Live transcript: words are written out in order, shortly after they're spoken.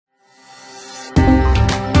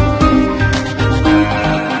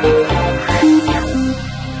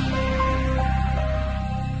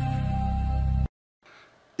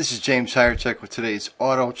This is James Hyercheck with today's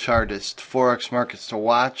Autochartist Forex markets to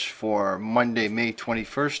watch for Monday, May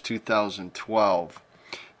 21st, 2012.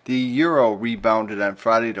 The euro rebounded on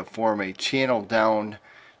Friday to form a channel down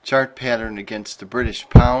chart pattern against the British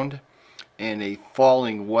pound and a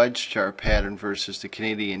falling wedge chart pattern versus the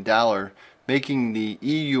Canadian dollar, making the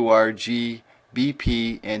EURGBP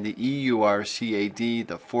and the EURCAD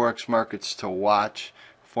the Forex markets to watch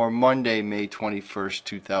for Monday, May 21st,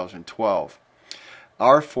 2012.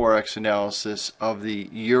 Our Forex analysis of the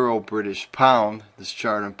Euro-British pound, this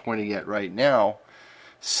chart I'm pointing at right now,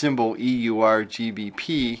 symbol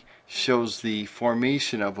EURGBP, shows the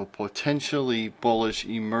formation of a potentially bullish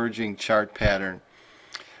emerging chart pattern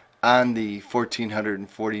on the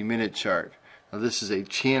 1440-minute chart. Now this is a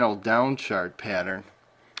channel down chart pattern.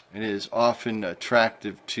 It is often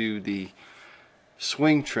attractive to the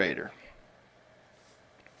swing trader.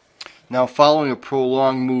 Now, following a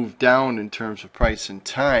prolonged move down in terms of price and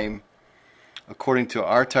time, according to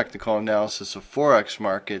our technical analysis of Forex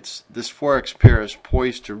markets, this Forex pair is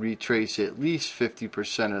poised to retrace at least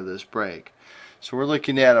 50% of this break. So we're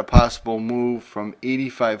looking at a possible move from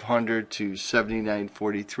 8,500 to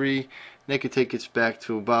 79.43, and that could take us back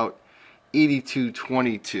to about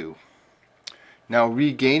 82.22. Now,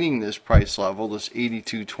 regaining this price level, this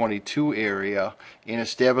 82.22 area, and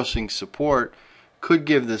establishing support could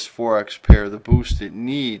give this Forex pair the boost it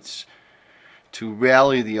needs to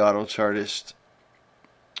rally the Autochartist,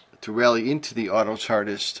 into the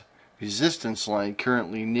Autochartist resistance line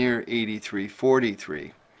currently near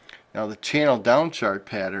 83.43. Now the channel down chart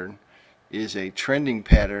pattern is a trending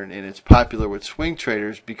pattern, and it's popular with swing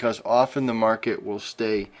traders because often the market will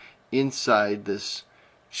stay inside this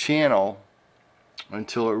channel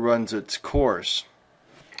until it runs its course,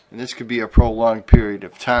 and this could be a prolonged period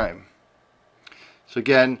of time. So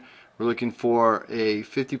again, we're looking for a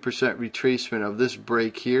 50% retracement of this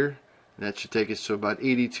break here, and that should take us to about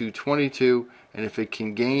 82.22, and if it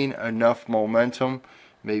can gain enough momentum,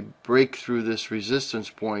 it may break through this resistance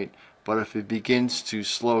point, but if it begins to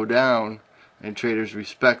slow down and traders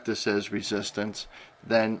respect this as resistance,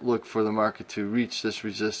 then look for the market to reach this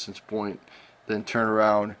resistance point, then turn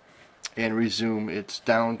around and resume its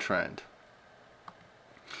downtrend.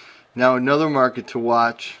 Now another market to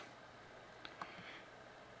watch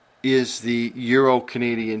is the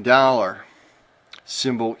Euro-Canadian dollar,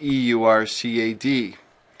 symbol EURCAD.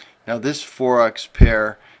 Now this Forex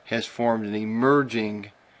pair has formed an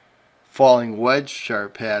emerging falling wedge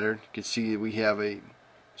chart pattern. You can see that we have a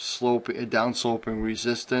downsloping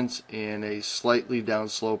resistance and a slightly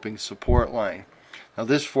downsloping support line. Now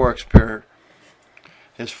this Forex pair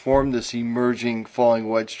has formed this emerging falling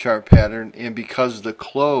wedge chart pattern, and because the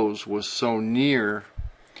close was so near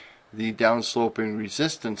the downsloping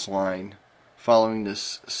resistance line following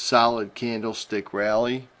this solid candlestick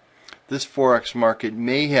rally, this Forex market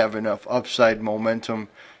may have enough upside momentum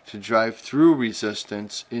to drive through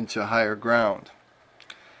resistance into higher ground.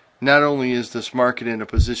 Not only is this market in a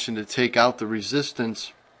position to take out the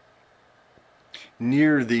resistance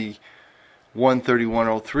near the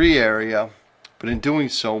 131.03 area, but in doing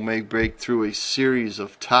so may break through a series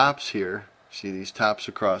of tops here. See these tops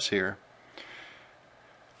across here,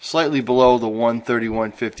 slightly below the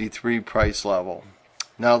 131.53 price level.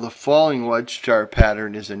 Now the falling wedge chart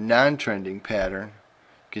pattern is a non-trending pattern.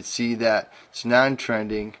 You can see that it's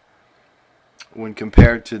non-trending when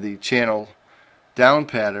compared to the channel down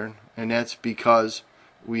pattern, and that's because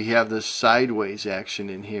we have this sideways action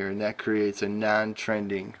in here, and that creates a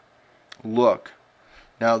non-trending look.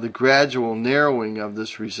 Now the gradual narrowing of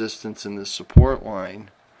this resistance in the support line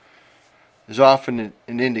is often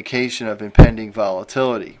an indication of impending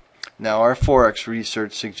volatility. Now our Forex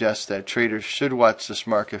research suggests that traders should watch this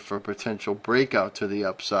market for potential breakout to the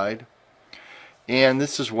upside, and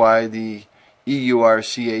this is why the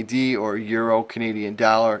EURCAD or Euro-Canadian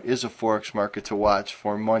dollar is a Forex market to watch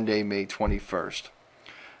for Monday, May 21st.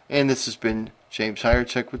 And this has been James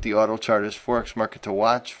Hyercheck with the Autochartist Forex market to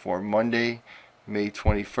watch for Monday, May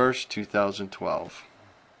 21st, 2012.